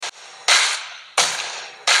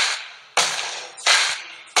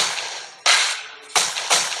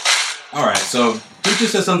All right, so you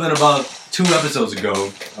just said something about 2 episodes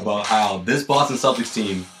ago about how this Boston Celtics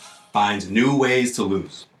team finds new ways to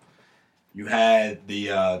lose. You had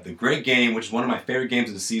the great game, which is one of my favorite games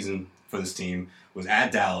of the season for this team, was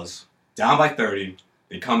at Dallas, down by 30.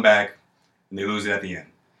 They come back, and they lose it at the end.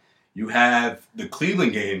 You have the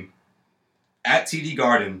Cleveland game at TD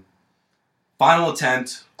Garden, final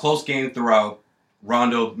attempt, close game throughout.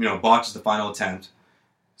 Rondo, botches the final attempt.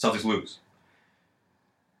 Celtics lose.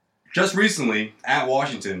 Just recently, at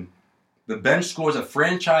Washington, the bench scores a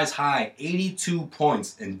franchise-high 82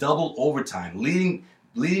 points in double overtime,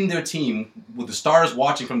 leading their team with the starters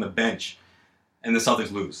watching from the bench, and the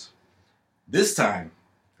Celtics lose. This time,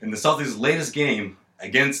 in the Celtics' latest game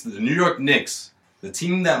against the New York Knicks, the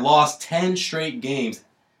team that lost 10 straight games,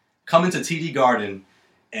 come into TD Garden,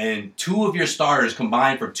 and 2 of your starters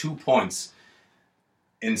combined for 2 points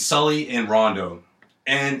in Sully and Rondo,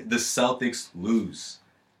 and the Celtics lose.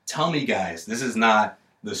 Tell me, guys, this is not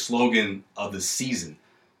the slogan of the season.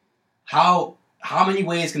 How many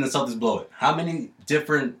ways can the Celtics blow it? How many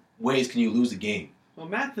different ways can you lose the game? Well,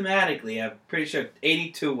 mathematically, I'm pretty sure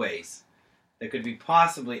 82 ways. There could be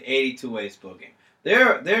possibly 82 ways to blow a game.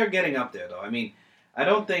 They're getting up there, though. I mean, I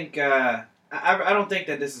don't think I don't think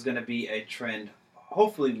that this is going to be a trend.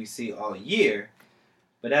 Hopefully, we see all year.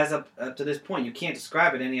 But as up to this point, you can't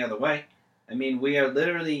describe it any other way. I mean, we are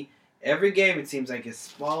literally every game. It seems like is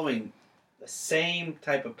following the same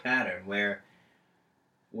type of pattern where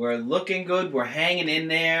we're looking good, we're hanging in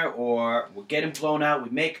there, or we're getting blown out. We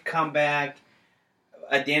make a comeback.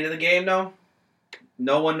 At the end of the game, though,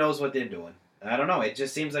 no one knows what they're doing. I don't know. It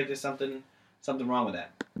just seems like there's something wrong with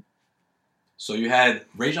that. So you had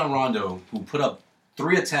Rajon Rondo, who put up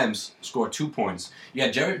 3 attempts, scored 2 points. You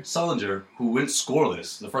had Jared Sullinger, who went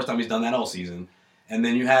scoreless, the first time he's done that all season. And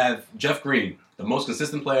then you have Jeff Green, the most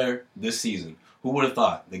consistent player this season. Who would have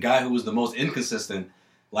thought? The guy who was the most inconsistent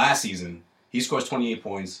last season, he scores 28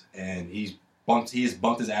 points, and he has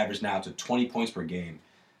bumped his average now to 20 points per game.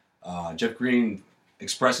 Jeff Green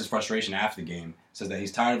expressed his frustration after the game, says that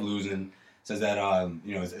he's tired of losing, says that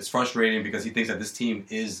it's frustrating because he thinks that this team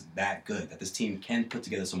is that good, that this team can put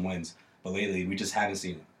together some wins. But lately, we just haven't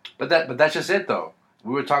seen it. But that's just it, though.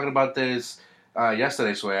 We were talking about this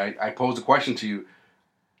yesterday, so I posed a question to you.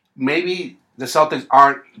 Maybe the Celtics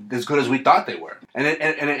aren't as good as we thought they were. And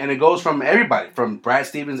it goes from everybody, from Brad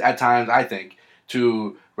Stevens at times, I think,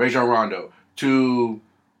 to Rajon Rondo, to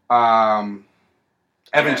Evan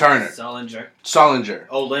Turner. Sullinger.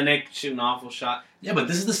 Olynyk shooting an awful shot. Yeah, but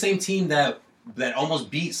this is the same team that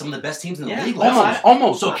almost beat some of the best teams in the league.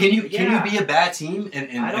 Almost. So can you be a bad team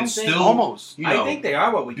and still almost? I think they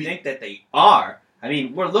are what we think that they are. I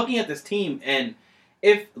mean, we're looking at this team, and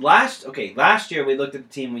if last year we looked at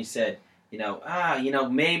the team and we said,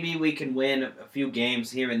 maybe we can win a few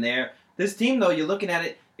games here and there. This team, though, you're looking at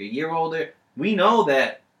it, you're a year older. We know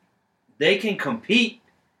that they can compete.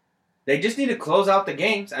 They just need to close out the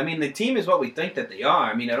games. I mean, the team is what we think that they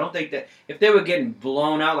are. I mean, I don't think that if they were getting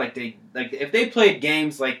blown out if they played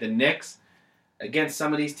games like the Knicks against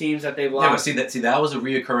some of these teams that they've lost. Yeah, but that was a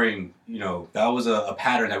reoccurring, that was a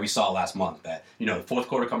pattern that we saw last month. That the fourth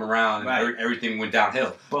quarter come around and everything went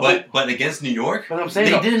downhill. But against New York, but I'm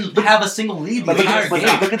saying, they didn't have a single lead the entire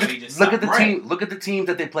game. Look at the teams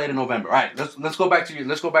that they played in November. All right, let's go back to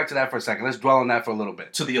that for a second. Let's dwell on that for a little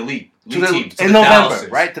bit. To the elite teams in November, Dallases,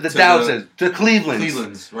 right? To the Dallases, to the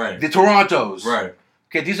Cleveland's, right? The Torontos, right?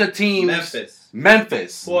 Okay, these are teams.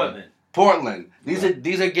 Memphis, Portland. These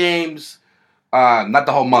are games. Not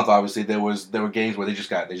the whole month, obviously. There were games where they just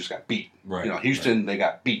got beat. Right. Houston, they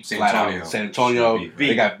got beat. San Antonio,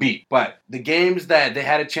 they got beat. But the games that they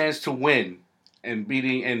had a chance to win and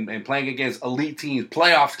beating and playing against elite teams,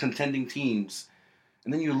 playoffs contending teams,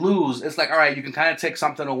 and then you lose, it's like, all right, you can kind of take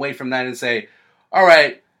something away from that and say, all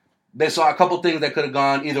right, they saw a couple things that could have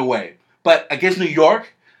gone either way. But against New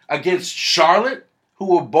York, against Charlotte,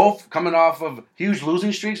 who were both coming off of huge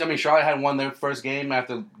losing streaks. I mean, Charlotte had won their first game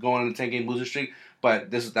after going on a 10-game losing streak, but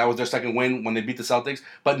that was their second win when they beat the Celtics.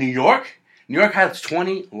 But New York has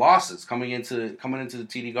 20 losses coming into the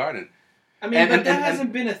TD Garden. I mean, that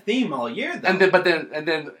hasn't been a theme all year, though. And then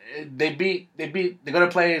they're gonna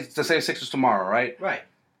play the Sixers tomorrow, right? Right.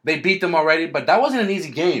 They beat them already, but that wasn't an easy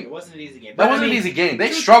game. It wasn't an easy game. An easy game.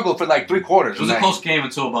 They struggled for like 3 quarters. It was a close game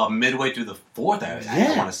until about midway through the fourth, I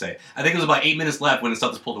want to say. I think it was about 8 minutes left when the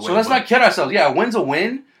Celtics pulled away. So let's not kid ourselves. Yeah, a win's a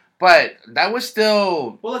win, but that was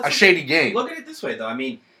still a shady game. Look at it this way, though. I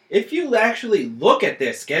mean, if you actually look at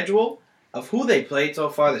their schedule of who they played so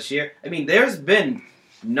far this year, I mean,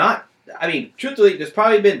 truthfully, there's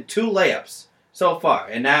probably been 2 layups so far.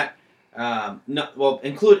 And that,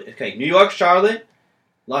 New York, Charlotte,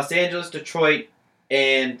 Los Angeles, Detroit,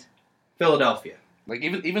 and Philadelphia. Like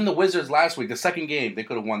even the Wizards last week, the second game, they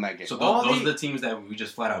could have won that game. So those are the teams that we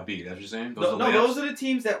just flat out beat. That's what you're saying? Those are the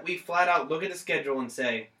teams that we flat out look at the schedule and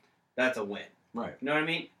say that's a win. Right. You know what I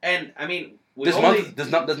mean? And I mean this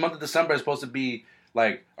month of December is supposed to be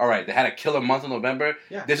like, all right, they had a killer month in November.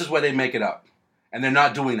 Yeah. This is where they make it up, and they're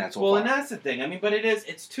not doing that so far. Well, and that's the thing. I mean, but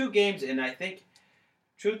it's 2 games, and I think.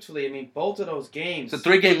 Truthfully, I mean, both of those games... It's a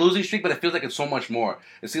 3-game losing streak, but it feels like it's so much more.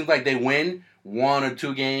 It seems like they win 1 or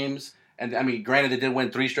 2 games. And, I mean, granted, they did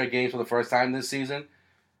win 3 straight games for the first time this season.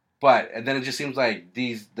 And then it just seems like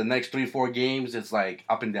the next 3-4 games, it's like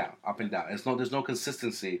up and down, up and down. There's no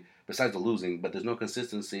consistency, besides the losing, but there's no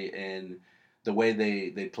consistency in the way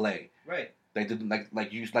they play. Right. They didn't,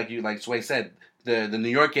 like Sway said, the New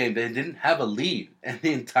York game, they didn't have a lead in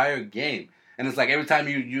the entire game. And it's like every time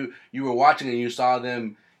you were watching and you saw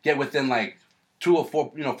them get within like 2 or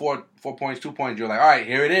 4, 4 points, 2 points, you're like, all right,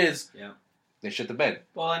 here it is. Yeah. They shit the bed.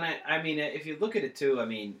 Well, and I mean, if you look at it too, I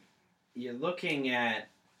mean, you're looking at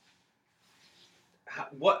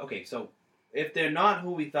okay, so if they're not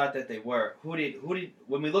who we thought that they were, who did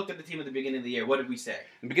when we looked at the team at the beginning of the year, what did we say?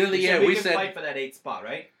 In the beginning of the year, we said fight for that 8th spot,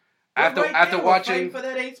 right? After watching, we're fighting for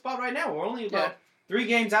that 8th spot right now. We're only about 3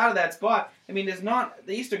 games out of that spot. I mean, the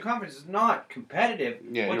Eastern Conference is not competitive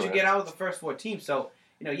once you get out of the first 4 teams. So,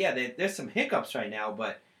 there's some hiccups right now,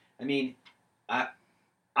 but I mean,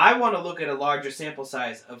 I want to look at a larger sample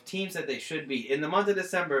size of teams that they should beat. In the month of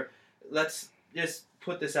December, let's just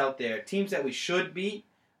put this out there. Teams that we should beat,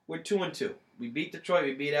 we're 2-2. We beat Detroit,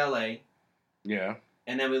 we beat LA. Yeah.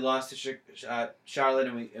 And then we lost to Charlotte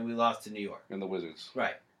and we lost to New York. And the Wizards.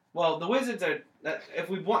 Right. Well, the Wizards are if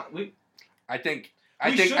we want I think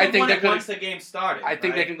once the game started. I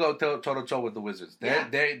think they can go toe to toe with the Wizards. They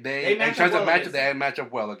in terms of matchup, they match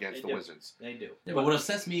up well against the Wizards. They do. Yeah, but what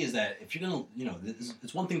upsets me is that if you're gonna,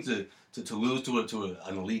 it's one thing to lose to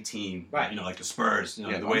an elite team, right? Like the Spurs,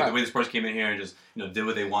 the way the Spurs came in here and just did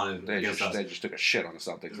what they wanted against us. They just took a shit on the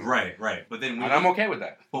Celtics. Right. But then I'm okay with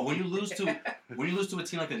that. But when you lose to a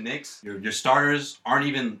team like the Knicks, your starters aren't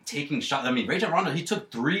even taking shots. I mean, Rajon Rondo, he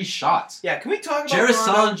took 3 shots. Yeah, can we talk about Jared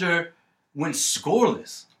Sullinger went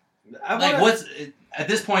scoreless. What's at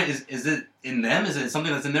this point is it in them? Is it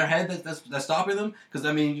something that's in their head that's stopping them? Because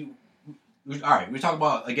I mean, all right, we talk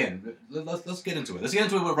about again. Let's get into it. Let's get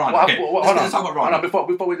into it with Rondo. Let's talk about Rondo. Hold on,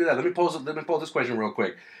 before we do that, let me pose this question real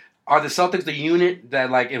quick. Are the Celtics the unit that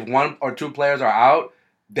like if 1 or 2 players are out,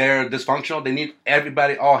 they're dysfunctional? They need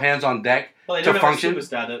everybody, all hands on deck to function. Have a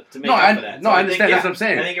superstar to make up for that. I understand. That's what I'm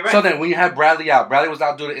saying. I think you're right. So then, when you have Bradley out, Bradley was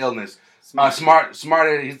out due to illness. Smart. He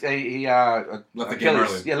left the game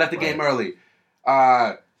early. Yeah, left the game early.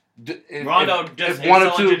 Rondo if 1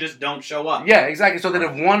 or 2 just don't show up. Yeah, exactly. So then,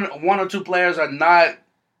 if one or 2 players are not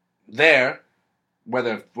there,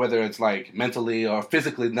 whether it's like mentally or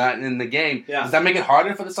physically not in the game, does that make it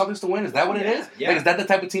harder for the Celtics to win? Is that what it is? Yeah. Like, is that the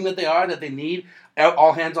type of team that they are? That they need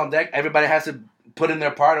all hands on deck? Everybody has to put in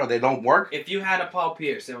their part, or they don't work. If you had a Paul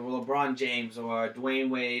Pierce or LeBron James or Dwayne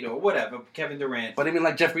Wade or whatever, Kevin Durant. But even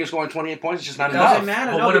like Jeff Green scoring 28 points, it's just not it enough. Doesn't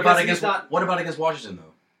matter. But what about against Washington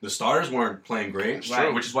though? The starters weren't playing great,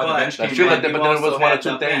 right. Which is why the bench came in. That's true, but then it was 1 or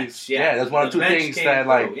 2 things. Yeah, there's 1 or 2 things that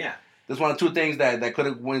like. Yeah. There's 1 or 2 things that could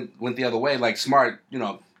have went the other way. Like Smart,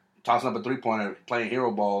 tossing up a 3-pointer, playing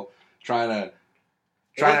hero ball, trying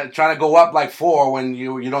to go up like 4 when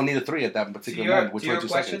you don't need a 3 at that particular moment. To your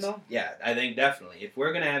question, though, yeah, I think definitely. If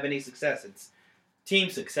we're gonna have any success, it's team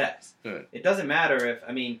success. Good. It doesn't matter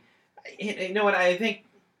if you know what I think.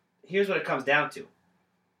 Here's what it comes down to: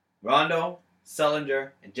 Rondo, Sullinger,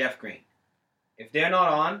 and Jeff Green. If they're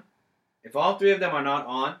not on, if all 3 of them are not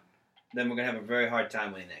on, then we're gonna have a very hard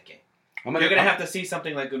time winning that game. You're gonna have to see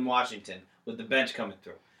something like in Washington with the bench coming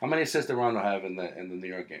through. How many assists did Rondo have in the New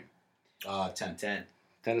York game? 10.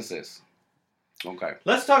 10 assists. Okay.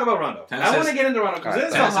 Let's talk about Rondo. I want to get into Rondo because this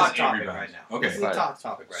is a hot topic right now. Okay. This is a hot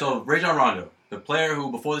topic right now. So, Rajon Rondo, the player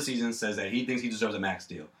who before the season says that he thinks he deserves a max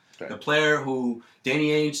deal. Okay. The player who Danny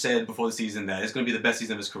Ainge said before the season that it's going to be the best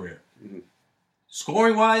season of his career. Mm-hmm.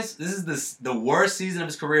 Scoring-wise, this is the worst season of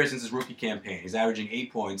his career since his rookie campaign. He's averaging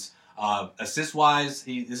 8 points. Assist-wise,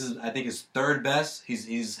 this is I think his 3rd best.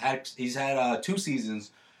 He's had 2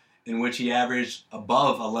 seasons in which he averaged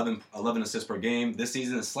above 11 assists per game. This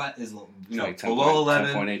season is like below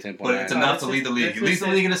 11, 10.8, but it's enough to lead the league. He leads the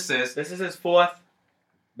league in assists. This is his 4th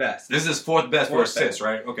best. This is his 4th best for assists,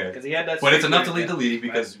 right? Okay. Because he had that. But it's enough to lead the league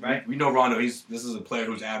because right. we know Rondo. This is a player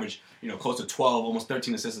who's averaged close to 12, almost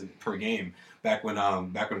 13 assists per game back when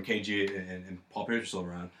KG and Paul Pierce were still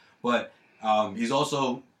around. But he's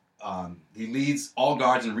also he leads all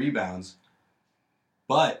guards in rebounds,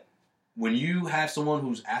 but when you have someone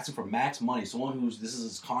who's asking for max money, someone who's this is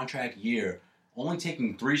his contract year, only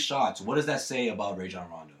taking 3 shots, what does that say about Rajon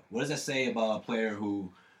Rondo? What does that say about a player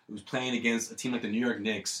who's playing against a team like the New York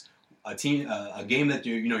Knicks, a game that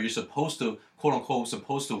you're supposed to, quote unquote,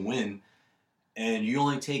 supposed to win, and you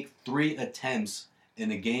only take 3 attempts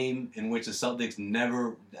in a game in which the Celtics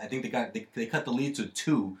never, I think they cut the lead to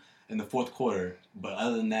 2 in the fourth quarter, but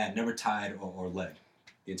other than that, never tied or led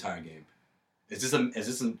the entire game. Is this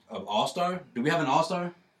an all-star? Do we have an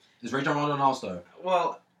all-star? Is Rajon Rondo an all-star?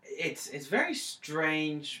 Well, it's very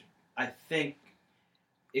strange. I think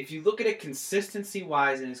if you look at it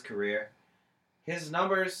consistency-wise in his career, his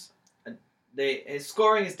numbers, his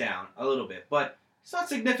scoring is down a little bit, but it's not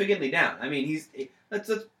significantly down. I mean, let's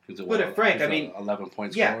put it frank. I mean, 11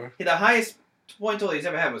 points. Yeah, the highest point total he's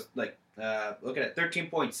ever had was looking at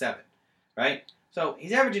 13.7, right? So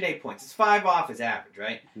he's averaging 8 points. It's 5 off his average,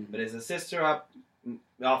 right? Mm-hmm. But his assists are up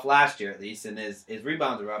off last year at least, and his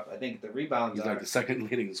rebounds are up. I think the rebounds he's like the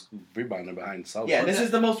second leading rebounder behind Celtics. Yeah, this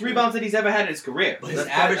is the most rebounds that he's ever had in his career. But his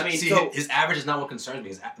average, his average is not what concerns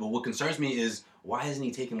me. What concerns me is why isn't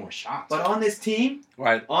he taking more shots? But on this team,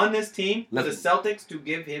 for the Celtics to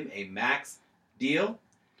give him a max deal,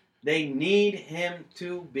 they need him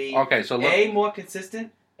to be more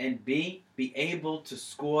consistent, and B, be able to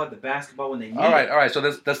score the basketball when they need it. All right. So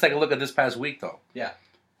let's take a look at this past week, though. Yeah.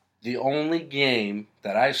 The only game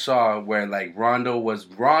that I saw where Rondo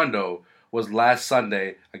was last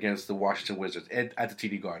Sunday against the Washington Wizards at the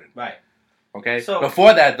TD Garden. Right. Okay. So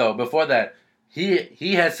before that,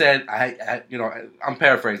 he had said, I'm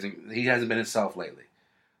paraphrasing. He hasn't been himself lately.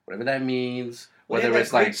 Whatever that means. Whether it's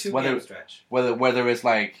practice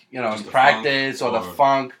or the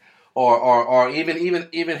funk. Or even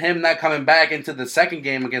him not coming back into the second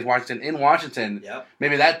game against Washington in Washington,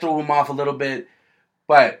 maybe that threw him off a little bit.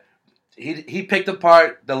 But he picked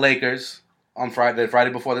apart the Lakers on Friday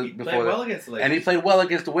before the well against the Lakers. And he played well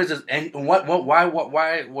against the Wizards. And why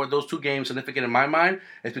were those 2 games significant in my mind?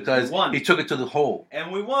 It's because he took it to the hole.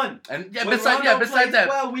 And we won. And besides that,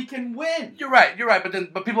 well, we can win. You're right.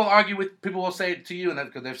 But people will say to you, and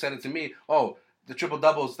because they've said it to me, the triple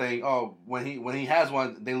doubles thing. When he has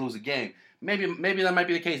one, they lose a game. Maybe that might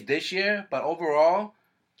be the case this year, but overall,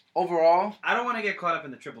 I don't want to get caught up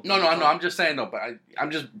in the triple. No. I'm just saying but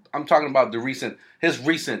I'm talking about his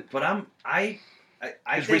recent. But I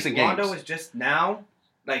think Rondo is just now,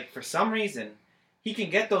 for some reason, he can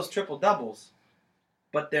get those triple doubles,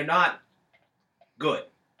 but they're not good.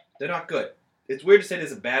 They're not good. It's weird to say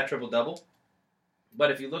there's a bad triple double,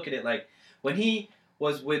 but if you look at it, when he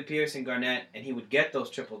was with Pierce and Garnett, and he would get those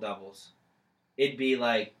triple-doubles, it'd be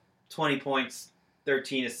 20 points,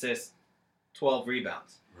 13 assists, 12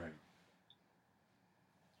 rebounds. Right.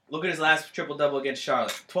 Look at his last triple-double against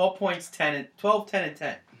Charlotte. 12 points, 10, and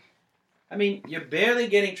 10. I mean, you're barely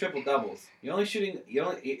getting triple-doubles.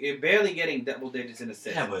 You're barely getting double digits in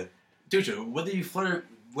assists. Yeah, but, dude, whether you flirt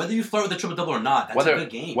with the triple-double or not, that's a good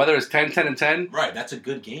game. Whether it's 10, 10, and 10. Right, that's a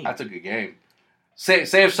good game. That's a good game. Say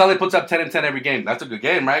if Sully puts up 10 and 10 every game, that's a good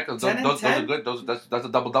game, right? Because those are good. That's a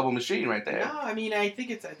double machine right there. No, I mean I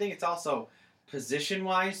think it's also position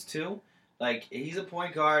wise too. He's a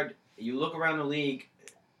point guard. You look around the league,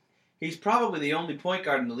 he's probably the only point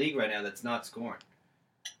guard in the league right now that's not scoring,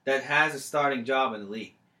 that has a starting job in the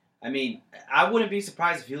league. I mean, I wouldn't be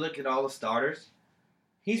surprised if you look at all the starters.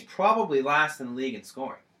 He's probably last in the league in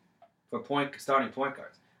scoring for starting point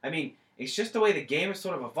guards. I mean. It's just the way the game has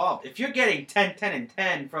sort of evolved. If you're getting 10, 10, and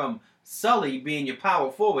 10 from Sully being your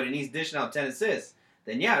power forward and he's dishing out 10 assists,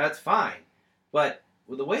 then yeah, that's fine. But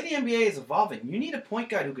with the way the NBA is evolving, you need a point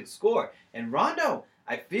guard who could score. And Rondo,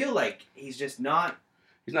 I feel like he's just not...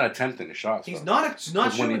 He's not attempting the shots. He's not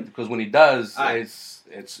shooting. Because when he does,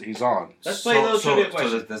 he's on. Let's play those trivia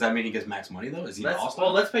questions. So does that mean he gets max money, though? Is he an all-star?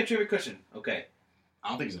 Well, let's play trivia question. Okay. I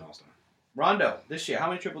don't think he's an all-star. Rondo, this year, how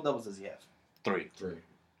many triple-doubles does he have? 3.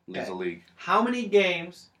 Leads the league. How many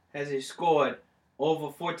games has he scored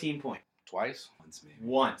over 14 points? Twice? Once, maybe.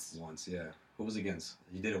 Once, yeah. Who was against?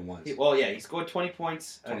 He did it once. He scored 20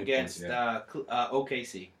 points against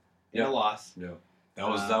OKC in a loss. Yeah. That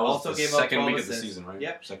was the second week of the season, right?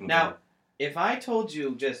 Yep. Now, if I told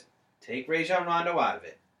you just take Rajon Rondo out of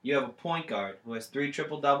it, you have a point guard who has 3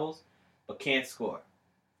 triple-doubles but can't score.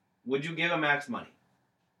 Would you give him max money?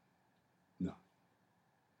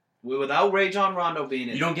 Without Rajon Rondo being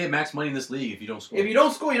in, you don't get max money in this league if you don't score. If you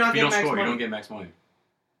don't score, you're not getting max money. You don't get max money.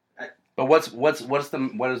 But what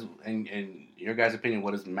is in your guys' opinion?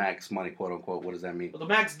 What is max money, quote unquote? What does that mean? Well,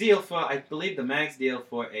 I believe the max deal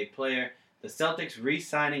for a player, the Celtics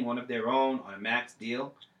re-signing one of their own on a max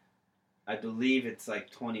deal, I believe it's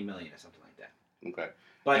 $20 million or something like that. Okay.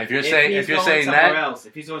 But if you're he's saying going that, else,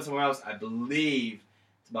 if he's going somewhere else, I believe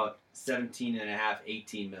it's about 17 and a half,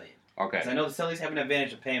 18 million. okay. Because I know the Celtics have an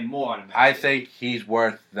advantage of paying more on him. I think he's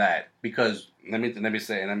worth that because let me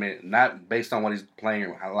say, and I mean not based on what he's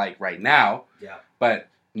playing like right now. Yeah. But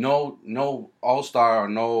no all-star or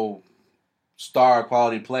no star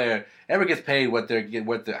quality player ever gets paid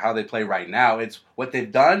how they play right now. It's what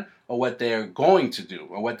they've done or what they're going to do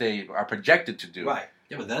or what they are projected to do. Right.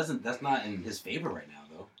 Yeah, but that's not in his favor right now,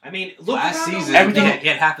 though. I mean, look last around season, everything- he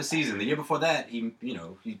had half a season. The year before that, he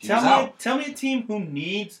was Tell me a team who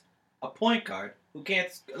needs a point guard who can't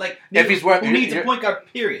If he's worth- who needs a you're- point guard.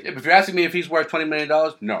 Period. If you're asking me if he's worth $20 million,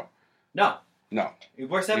 no. No. No. He's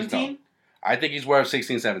worth 17. I think he's worth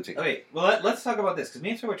 16, 17. Okay, well let's talk about this because me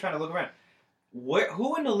and Phil were trying to look around.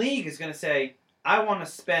 Who in the league is going to say, "I want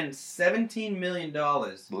to spend $17 million"?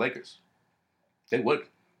 The Lakers. They would.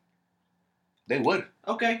 They would.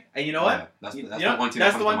 Okay, and you know what? That's You the know, one team.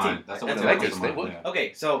 that's that the comes one to team. mind. That's That's the the one Lakers, that they comes to would. mind, yeah.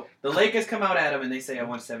 Okay, so the Lakers come out at him and they say, "I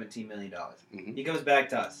want $17 million." Mhm. He comes back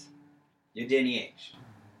to us. You're Danny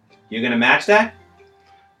Ainge. You're going to match that?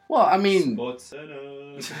 Well, I mean, Sports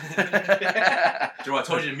Center. Joe, I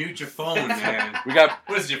told you to mute your phone, man. we got.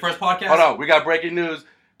 What is this, your first podcast? Hold on, we got breaking news.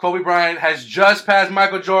 Kobe Bryant has just passed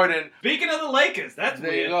Michael Jordan. Speaking of the Lakers, that's There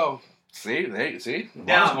weird. you go. See. Rondo's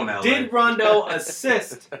Now, going to LA. did Rondo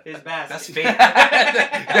assist his basket? That's fake.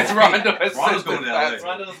 That's Rondo. Rondo's going to LA.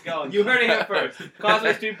 Rondo's going. You heard it here first.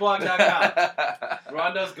 CausewayStreetBlog.com.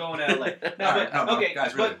 Rondo's going to LA. No, All right, but, no, okay,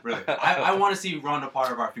 guys, but really. I want to see Rondo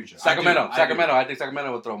part of our future. Sacramento. I do. I think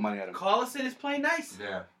Sacramento will throw money at him. Collison is playing nice.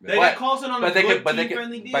 Yeah. They But- got Collison on a But they good could.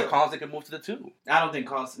 team-friendly deal. But Collins could move to the 2. I don't think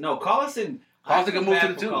Collison. No, Collison. Collison I feel can move to bad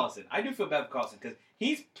the for 2. Collison. I do feel bad for Collison because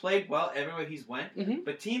he's played well everywhere he's went, Mhm.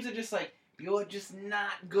 but teams are just like, you're just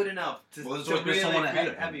not good enough to, Well, there's to always been really someone ahead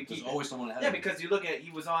of have him. you There's keep always someone ahead Yeah, of him. because you look at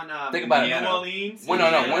he was on Think about it. New Orleans. When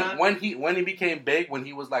Indiana. when he became big, when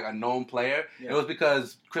he was like a known player, Yeah. it was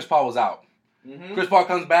because Chris Paul was out. Mhm. Chris Paul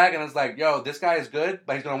comes back and it's like, yo, this guy is good,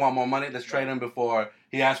 but he's gonna want more money. Let's trade him before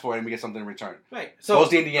he asks for it and we get something in return. Right. So goes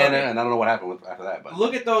to Indiana, okay. and I don't know what happened after that. But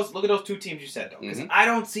Look at those two teams you said though, because Mhm. I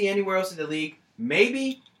don't see anywhere else in the league.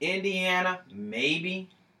 Maybe Indiana, maybe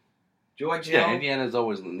George Hill. yeah, Indiana's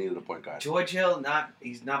always needed a point guard. George Hill,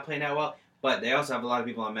 he's not playing that well, but they also have a lot of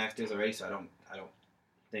people on max deals already, so I don't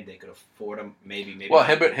think they could afford him. Maybe. Well,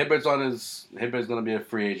 not. Hibbert's gonna be a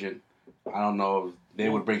free agent. I don't know if they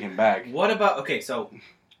would bring him back. What about so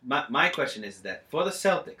my question is that for the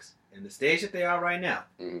Celtics in the stage that they are right now,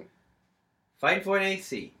 Mhm. fighting for an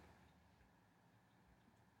AC,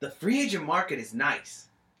 the free agent market is nice.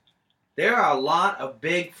 There are a lot of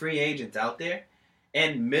big free agents out there,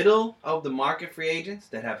 and middle of the market free agents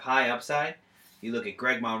that have high upside. You look at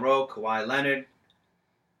Greg Monroe, Kawhi Leonard,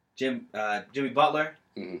 Jimmy Butler.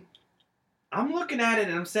 Mhm. I'm looking at it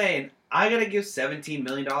and I'm saying, I got to give $17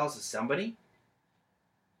 million to somebody.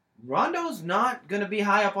 Rondo's not going to be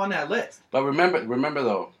high up on that list. But remember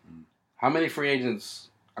though, how many free agents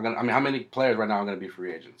how many players right now are gonna be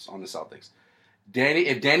free agents on the Celtics?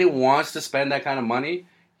 If Danny wants to spend that kind of money,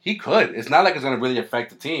 he could. It's not like it's gonna really affect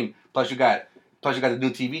the team. Plus you got the new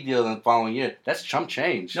TV deal in the following year. That's chump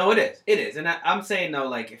change. No, it is. It is. And I'm saying, though,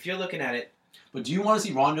 like, if you're looking at it, But do you want to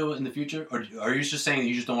see Rondo in the future, or are you just saying that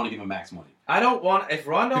you just don't want to give him max money? I don't want... If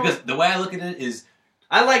Rondo... Because the way I look at it is,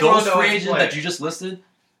 I like those Rondo free as a agents player. that you just listed,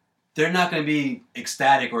 they're not going to be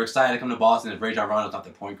ecstatic or excited to come to Boston if Rajon Rondo's not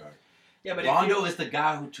their point guard. Yeah, but Rondo is the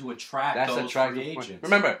guy to attract That's those attractive. free agents.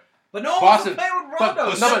 Remember, But no Boston- one's playing with but Rondo.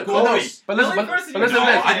 listen, The only person but you listen to know.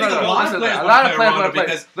 this. I think a lot of players A wanna lot of play players Rondo want to play.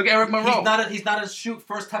 because Look at Eric Monroe. He's not a shoot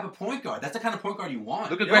first type of point guard. That's the kind of point guard you want.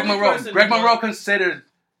 Look at The Greg only Monroe. person Greg who Monroe wants-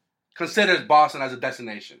 considers Boston as a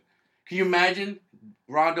destination. Can you imagine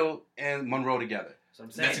Rondo and Monroe together? So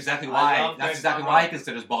I'm saying, That's exactly I why. love That's Greg exactly Monroe. why he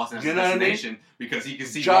considers Boston as You a know what I mean? destination because he can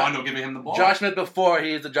see Jo- Rondo giving him the ball. Josh Smith before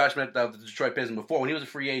he is the Josh Smith of the Detroit Pistons before when he was a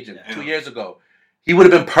free agent Yeah. 2 years ago, he would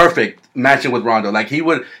have been perfect matching with Rondo. Like he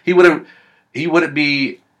would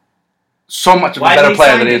be so much of a Why did better he player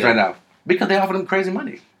sign than he is him? right now because they offered him crazy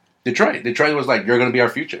money. Detroit was like, you're going to be our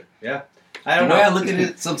future. I The don't way I know. look at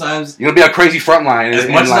it, sometimes You're going to be our crazy front line. as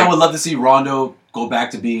and much as like, I would love to see Rondo go back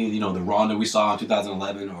to being, the Rondo we saw in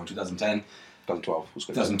 2011 or 2010, 2012. Who's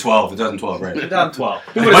good? 2012, right? 2012.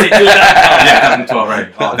 Yeah, 2012,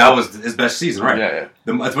 right? Oh, that was his best season, right? Yeah.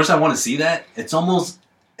 As much as I want to see that, it's almost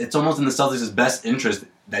in the Celtics' best interest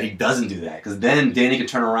that he doesn't do that, because then Danny can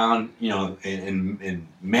turn around, in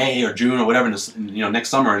May or June or whatever, next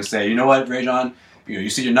summer, and say, you know what, Rajon, you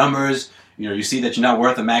see your numbers, you see that you're not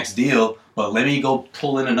worth a max deal, but let me go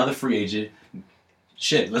pull in another free agent.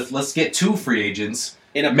 Shit, let's get 2 free agents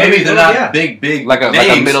in a maybe they're not big like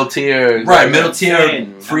a middle tier, right? Middle tier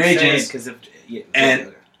free agents, because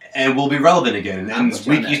and will be relevant again in this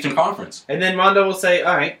weak Eastern Conference. And then Rondo will say,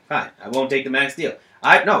 "All right, fine, I won't take the max deal."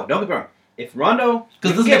 Don't get me wrong. If Rondo,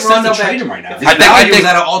 because this makes sense to trade him right now. His I value think is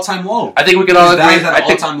at an all-time low. I think we can all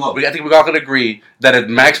agree. I think we all can agree that if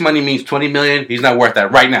max money means $20 million, he's not worth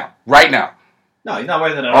that right now. Right now. No, he's not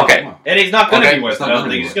worth it at all. Okay. And he's not going to be worth it. I don't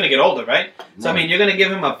think he's going to get older, right? So, I mean, you're going to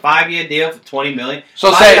give him a 5-year deal for $20 million.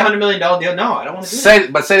 So say $100 million deal. No, I don't want to do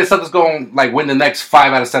that. But say the Celtics go on, like, win the next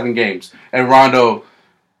 5 out of 7 games, and Rondo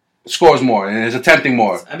scores more and is attempting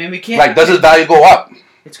more. I mean, we can't. Like, does his value go up?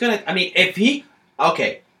 It's going to, I mean,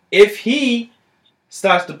 if he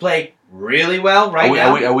starts to play really well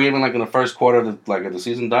now. Are we even, like, in the first quarter of the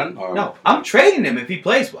season done? Or? No, I'm trading him if he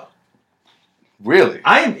plays well. Really?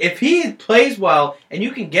 If he plays well and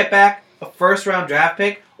you can get back a first-round draft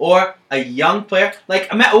pick or a young player,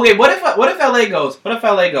 like, okay, what if LA goes? What if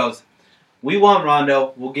LA goes? We want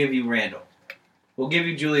Rondo. We'll give you Randall. We'll give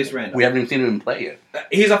you Julius Randle. We haven't even seen him play yet.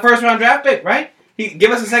 He's a first-round draft pick, right? Give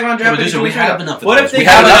us a second-round draft pick. We have enough. What if we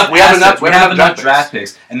have enough draft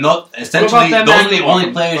picks, and essentially those are the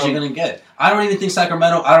only players you're going to get. I don't even think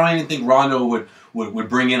Sacramento. I don't even think Rondo would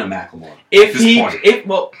bring in a McLemore.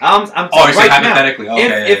 I'm right hypothetically. Now,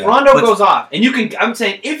 okay, if Rondo goes off, and I'm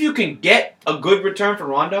saying if you can get a good return for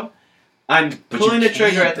Rondo, I'm pulling the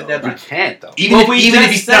trigger at the deadline. You can't though. Even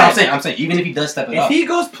if he does step it up.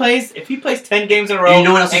 If he plays 10 games in a row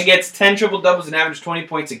and gets 10 triple doubles and averages 20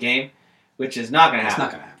 points a game, which is not going to happen.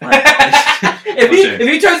 It's not going to happen. Right? if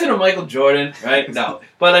he turns into Michael Jordan, right? No,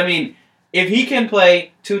 but I mean, if he can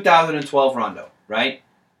play 2012 Rondo, right?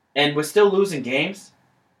 And we're still losing games,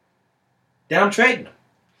 then I'm trading him.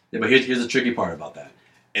 Yeah, but here's the tricky part about that.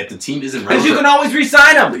 If the team isn't relevant... Because you can always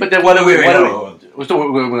re-sign him. But then what are we... We're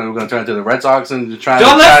going to turn to the Red Sox and try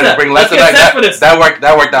to bring Lester back. That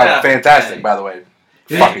worked out fantastic, by the way.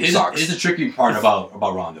 Fucking sucks. Here's the tricky part about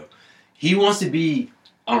Rondo. He wants to be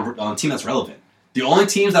on a team that's relevant. The only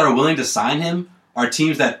teams that are willing to sign him are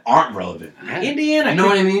teams that aren't relevant. Indiana. You know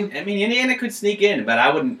what I mean? I mean, Indiana could sneak in, but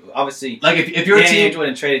I wouldn't, obviously... Like, if you're a team...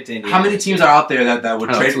 wouldn't trade it to Indiana. How many teams are out there that would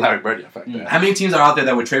trade... Larry Bird, How many teams are out there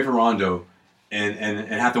that would trade for Rondo and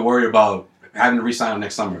have to worry about having to re-sign him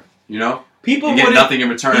next summer? You know? People get nothing in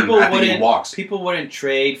return after he walks. People wouldn't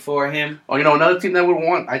trade for him. Oh, another team that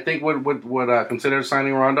would consider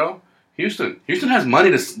signing Rondo? Houston has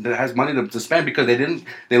money to spend because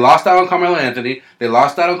they lost out on Carmelo Anthony. They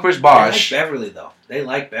lost out on Chris Bosh. They like Beverly though. They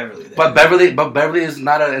like Beverly. But Beverly is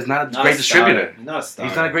not a great distributor. Not a star.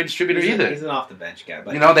 He's not a great distributor either. He's an off the bench guy.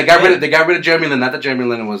 But they got rid of Jeremy Lin. Not that Jeremy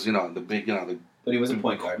Lin was the big but he was a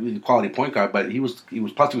point guard. Quality point guard, but he was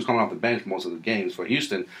coming off the bench most of the games for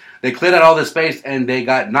Houston. They cleared out all this space and they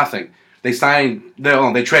got nothing. They signed.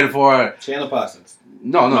 They traded for Chandler Parsons.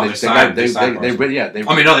 No, they let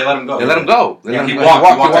him go. They let him go. He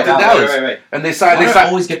walked to Dallas. Right. And they signed. I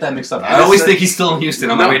always get that mixed up. I always think he's still in Houston.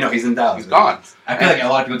 I'm like, wait, no, he's in Dallas. He's gone. I feel like a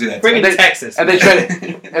lot of people do that. Bring him to Texas. And they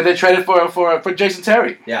traded for Jason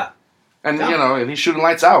Terry. Yeah. And and he's shooting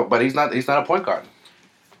lights out, but he's not a point guard.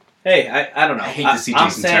 Hey, I don't know. I hate to see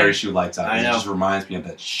Jason Terry shoot lights out. It just reminds me of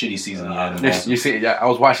that shitty season he had in Boston. You see, I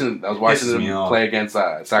was watching them play against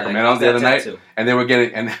Sacramento the other night, and he was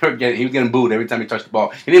getting booed every time he touched the ball.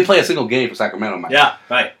 He didn't play a single game for Sacramento, Mike. Yeah,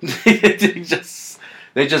 right. they just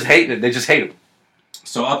hate it. They just hate him.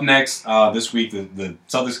 So up next this week, the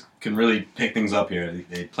Celtics can really pick things up here.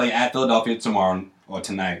 They play at Philadelphia tomorrow or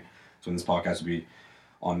tonight. So when this podcast will be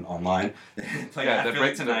online. Tonight.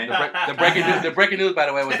 The breaking news, by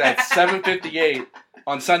the way, was at 7:58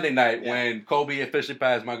 on Sunday night when Kobe officially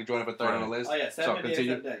passed Michael Jordan for third on the list. Oh yeah,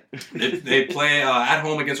 7:58. They play at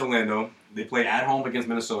home against Orlando. They play at home against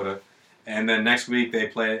Minnesota, and then next week they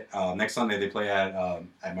play. Next Sunday they play at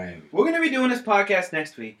Miami. We're gonna be doing this podcast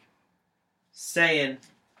next week, saying,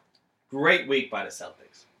 "Great week by the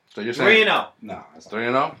Celtics." So you're saying 3-0. No,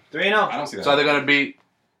 3-0. 3-0. I don't see that. So they're gonna beat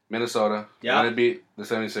Minnesota. Yeah. They're gonna beat the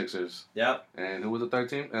 76ers. Yep. And who was the third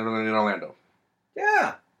team? And they're gonna beat Orlando.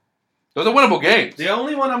 Yeah. Those are winnable games. The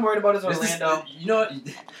only one I'm worried about is Orlando.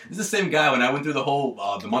 This is the same guy. When I went through the whole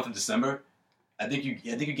the month of December, I think you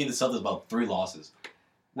gave the Celtics about 3 losses.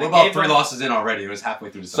 We're about 3 losses in already. It was halfway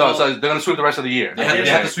through the season. So they're going to sweep the rest of the year. They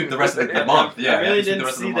have to sweep the rest of the month. Yeah, I really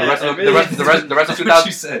didn't see that. The rest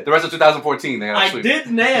of 2014, they got to sweep. I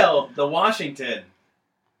did nail the Washington.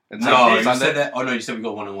 No, you said that. Oh no, you said we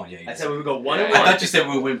go 1-1. Yeah, I said we would go 1-1. I thought you said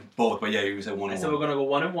we would win both, but yeah, you said 1-1. I said we we're gonna go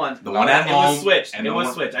 1-1. The one at home. It was switched. It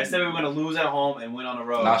was switched. I said we were gonna lose at home and win on the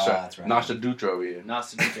road. That's right. Nasha Dutra over here.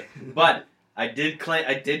 Nasha Dutra. But I did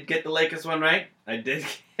get the Lakers one right. I did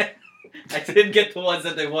get the ones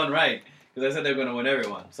that they won right. because I said they were going to win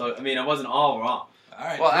everyone. So, I mean, I wasn't all wrong. All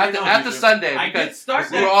right. Well, after Sunday, I did start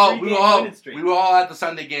we were all at the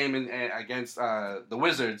Sunday game against the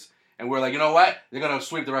Wizards, and we're like, you know what? They're gonna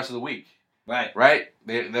sweep the rest of the week. Right.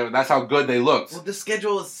 That's how good they looked. Well, the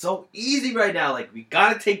schedule is so easy right now. Like, we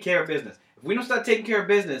gotta take care of business. If we don't start taking care of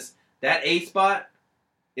business, that A spot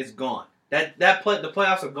is gone. The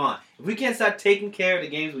playoffs are gone. If we can't start taking care of the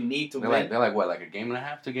games we need to win, they're like what, like a game and a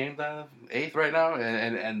half, 2 games out of 8th right now,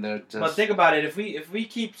 and they're just. But think about it. If we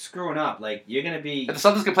keep screwing up, like you're gonna be. If the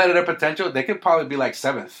Celtics can play to their potential, they could probably be like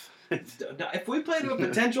 7th. If we play to a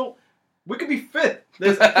potential, we could be 5th.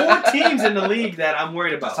 There's 4 teams in the league that I'm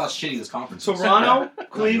worried about. That's how shitty this conference is. Toronto,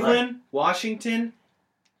 Cleveland, Washington,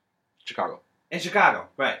 Chicago. And Chicago.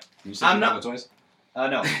 Right. You said Chicago twice?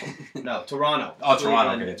 No, Toronto. Oh, Cleveland,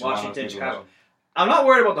 Toronto. Okay, Washington, Chicago. I'm not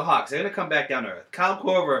worried about the Hawks. They're going to come back down to earth. Kyle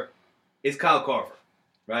Korver is Kyle Korver,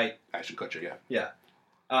 right? Ashton Kutcher, yeah. Yeah.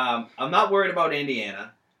 I'm not worried about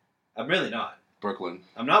Indiana. I'm really not. Brooklyn.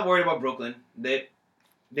 I'm not worried about Brooklyn. They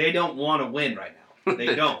don't want to win right now.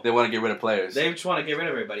 They don't. They want to get rid of players. They just want to get rid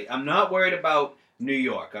of everybody. I'm not worried about New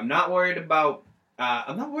York. I'm not worried about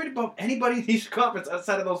anybody in the Eastern Conference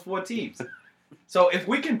outside of those 4 teams. So if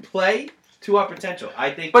we can play to our potential,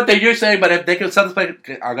 I think. But then you're saying, if they can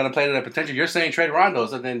are going to play to their potential, you're saying trade Rondo.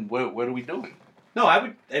 So then what are we doing? No, I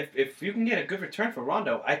would. If you can get a good return for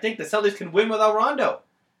Rondo, I think the Celtics can win without Rondo.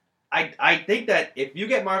 I think that if you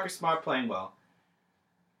get Marcus Smart playing well,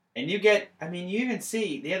 and you get, you even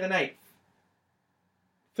see the other night,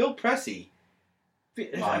 Phil Pressey.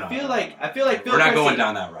 I feel like Phil Pressey. We're not going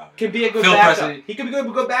down that route. Can be a good backup. He could be a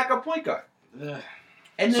good backup point guard.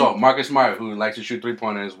 And then, Marcus Smart, who likes to shoot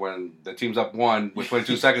 3-pointers when the team's up 1 with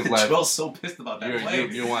 22 seconds left. Joel's so pissed about that play.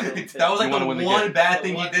 You want that was like the one bad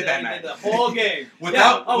thing he did that night. The whole game.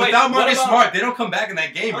 Without Marcus Smart, they don't come back in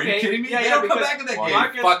that game. Are you kidding me? They don't come back in that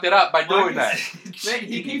game. He fucked it up by doing that.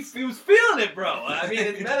 He was feeling it, bro.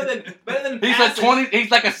 It's better than he's like 20.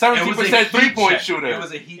 He's like a 17% 3-point shooter. It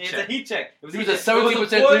was a heat check. He was a 17%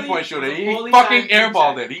 3-point shooter. He fucking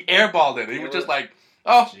airballed it. He was just like.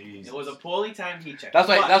 Oh, Jesus. It was a poorly timed heat check. That's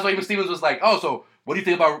why even Stevens was like, "Oh, so what do you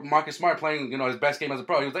think about Marcus Smart playing, his best game as a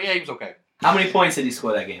pro?" He was like, "Yeah, he was okay." How many points did he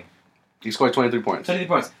score that game? He scored 23 points. 23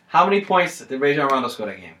 points. How many points did Rajon Rondo score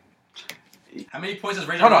that game? How many points has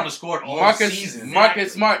Rajon Rondo scored all season?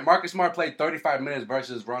 Marcus Smart played 35 minutes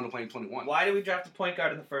versus Rondo playing 21. Why did we draft a point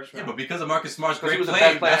guard in the first round? Yeah, but because of Marcus Smart's great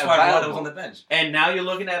play, that's why Rondo was on the bench. And now you're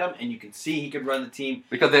looking at him, and you can see he could run the team.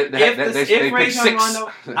 Because they Rajon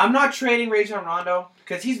Rondo, I'm not trading Rajon Rondo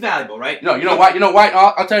because he's valuable, right? No, you know why?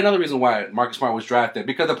 I'll tell you another reason why Marcus Smart was drafted.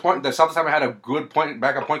 Because the Celtics haven't had a good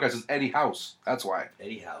backup point guard since Eddie House. That's why.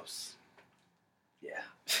 Eddie House. Yeah.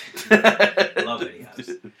 I love Eddie House.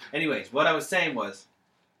 Anyways, what I was saying was,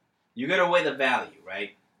 you got to weigh the value,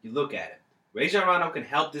 right? You look at it. Rajon Rondo can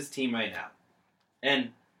help this team right now.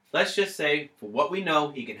 And let's just say, for what we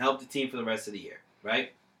know, he can help the team for the rest of the year,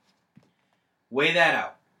 right? Weigh that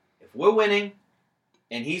out. If we're winning,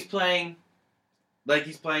 and he's playing like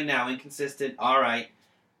he's playing now, inconsistent, all right,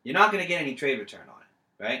 you're not going to get any trade return on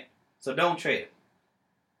it, right? So don't trade it.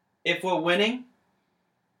 If we're winning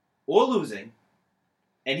or losing,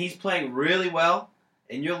 and he's playing really well,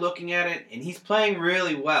 and you're looking at it, and he's playing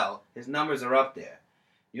really well, his numbers are up there.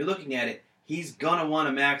 You're looking at it, he's going to want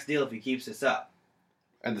a max deal if he keeps this up.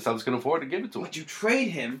 And the Celtics can afford to give it to him. But you trade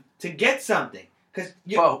him to get something. Because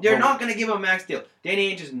you're not going to give him a max deal.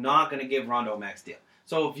 Danny Ainge is not going to give Rondo a max deal.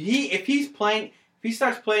 So if he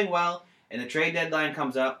starts playing well, and the trade deadline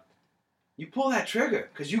comes up, you pull that trigger.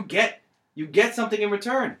 Because you get something in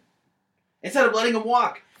return. Instead of letting him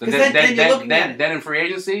walk. Because then you're looking at it. Then in free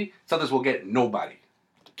agency, Celtics will get nobody.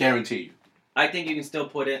 Guarantee you. I think you can still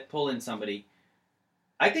pull in somebody.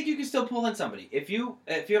 If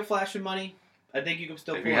you're flashing money, I think you can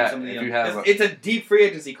still pull in somebody. It's a deep free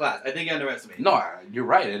agency class. I think you underestimate it. No, you're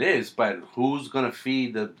right. It is. But who's going to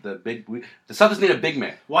feed the big... The Celtics need a big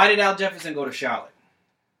man. Why did Al Jefferson go to Charlotte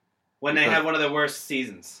when they had one of their worst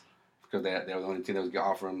seasons? Because they were the only team that was going to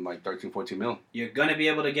offer him like $13-14 million. You're going to be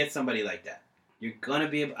able to get somebody like that. You're going to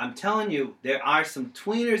be able... I'm telling you, there are some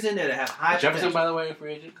tweeners in there that have high Jefferson, potential. by the way, a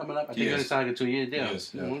free agent coming up. I think he's going to sign like a 2-year deal.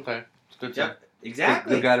 Yes, yeah. Okay. It's good time.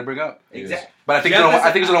 Exactly. Good guy to bring up. Exactly. But I think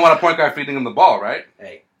he's going to want a point guard feeding him the ball, right?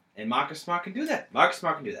 Hey, and Marcus Smart can do that.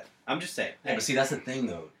 I'm just saying. Yeah, but see, that's the thing,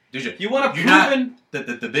 though. You want to prove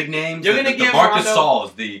the big names. You're going to give Marcus Rondo,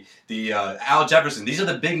 Sauls, the Al Jefferson. These are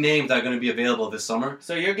the big names that are going to be available this summer.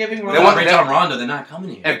 So you're giving Rondo. They want Rajon Rondo. They're not coming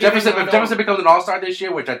here. If Jefferson becomes an all-star this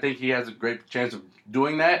year, which I think he has a great chance of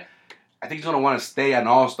doing that, I think he's going to want to stay an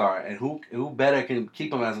all-star, and who better can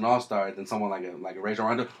keep him as an all-star than someone like a Rajon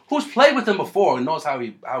Rondo, who's played with him before and knows how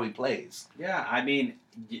he plays. Yeah, I mean,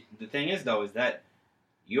 the thing is though is that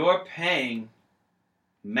you're paying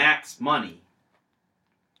max money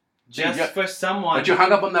just for someone. But you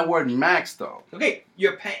hung up on that word max though. Okay,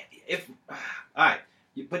 you're paying all right.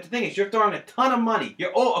 But the thing is, you're throwing a ton of money.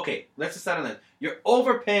 Okay. Let's decide on this. You're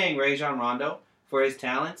overpaying Rajon Rondo for his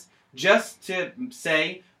talents just to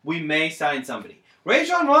say we may sign somebody.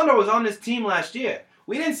 Rajon Rondo was on this team last year.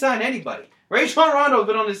 We didn't sign anybody. Rajon Rondo has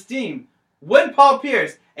been on this team when Paul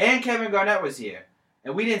Pierce and Kevin Garnett was here,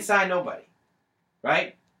 and we didn't sign nobody.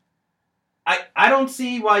 Right? I don't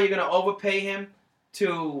see why you're going to overpay him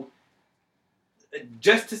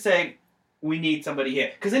just to say we need somebody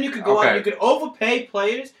here. Because then you could go out and you could overpay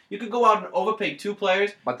players. You could go out and overpay 2 players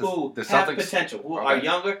who have Celtics, potential, who are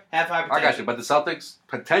younger, have high potential. I got you. But the Celtics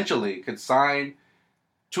potentially could sign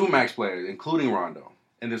 2 max players, including Rondo,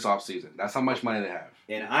 in this offseason. That's how much money they have.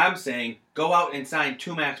 And I'm saying go out and sign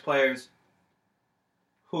 2 max players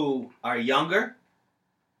who are younger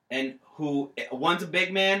and who one's a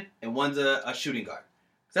big man and one's a shooting guard.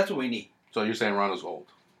 That's what we need. So you're saying Rondo's old?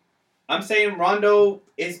 I'm saying Rondo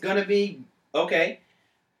is going to be okay.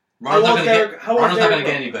 Rondo's not going to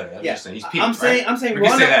get any better. Yeah. He's peaked. I'm saying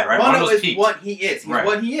Rondo, say that, right? Rondo is peaked. what he is. He's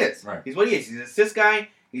what he is. Right. He's what he is. He's an assist guy.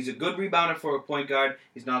 He's a good rebounder for a point guard.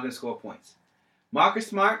 He's not going to score points. Marcus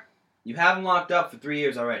Smart, you have him locked up for 3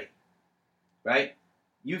 years already. Right?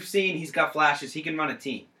 You've seen he's got flashes. He can run a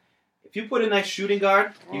team. If you put a nice shooting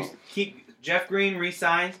guard, you keep Jeff Green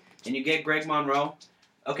re-signs, and you get Greg Monroe.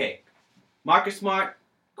 Okay. Marcus Smart,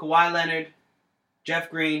 Kawhi Leonard, Jeff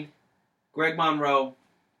Green, Greg Monroe,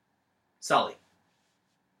 Sully.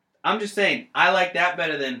 I'm just saying, I like that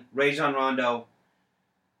better than Rajon Rondo,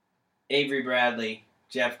 Avery Bradley,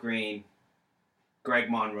 Jeff Green,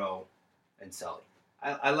 Greg Monroe, and Sully.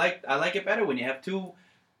 I like it better when you have 2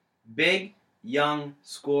 big, young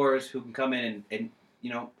scorers who can come in and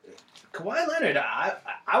Kawhi Leonard.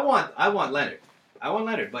 I want Leonard. I want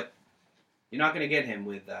Leonard, but you're not going to get him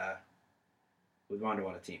with Rondo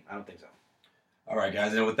on a team. I don't think so. All right,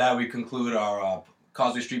 guys, and with that, we conclude our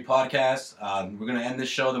Causeway Street podcast. We're going to end this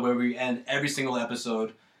show the way we end every single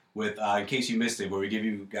episode with, in case you missed it, where we give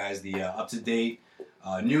you guys the up-to-date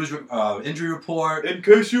news, injury report. In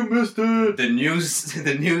case you missed it. The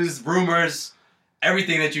news, rumors,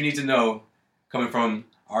 everything that you need to know coming from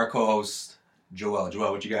our co-host, Joel.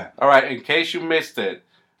 Joel, what you got? All right, in case you missed it,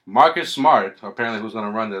 Marcus Smart, apparently who's going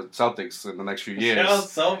to run the Celtics in the next few years.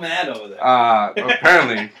 Joel's so mad over there.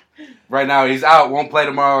 Apparently, right now he's out. Won't play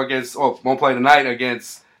tonight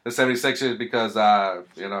against the 76ers because,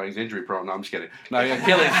 he's injury prone. No, I'm just kidding. No,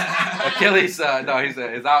 Achilles.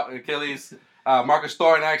 He's out. Achilles. Marcus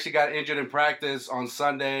Thornton actually got injured in practice on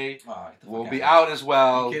Sunday. Will be out as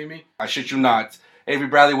well. Are you kidding me? I shit you not. Avery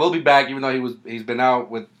Bradley will be back, even though he's been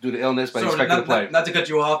out due to illness, but he's expected to play. Not to cut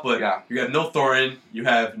you off, but you have no Thornton, you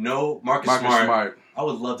have no Marcus Smart. I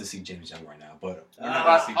would love to see James Young right now, but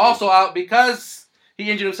also out because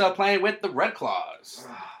he injured himself playing with the Red Claws.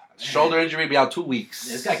 Shoulder injury, be out 2 weeks.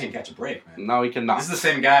 This guy can't catch a break, man. No, he cannot. This is the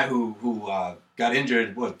same guy who got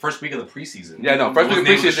injured first week of the preseason. Yeah, no, first week of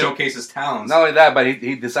the preseason to showcase his talents. Not only that, but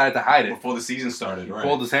he decided to hide it before the season started. Right,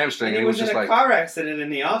 pulled his hamstring. And he was just in a car accident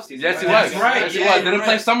in the offseason. Yes, he was. Right. Yes, he was. Didn't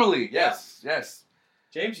play summer league. Yes.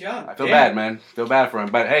 James Young. I feel bad, man. Feel bad for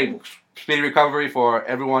him. But hey, speedy recovery for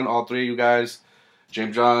everyone, all 3 of you guys: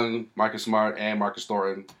 James Young, Marcus Smart, and Marcus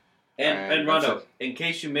Thornton. And Rondo. In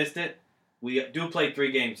case you missed it, we do play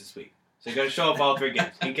 3 games this week. So you got to show up all 3 games,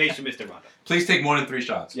 in case you missed it, Rondo. Please take more than 3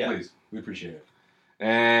 shots. Yeah. Please. We appreciate it.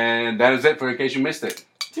 And that is it for In Case You Missed It.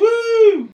 Woo!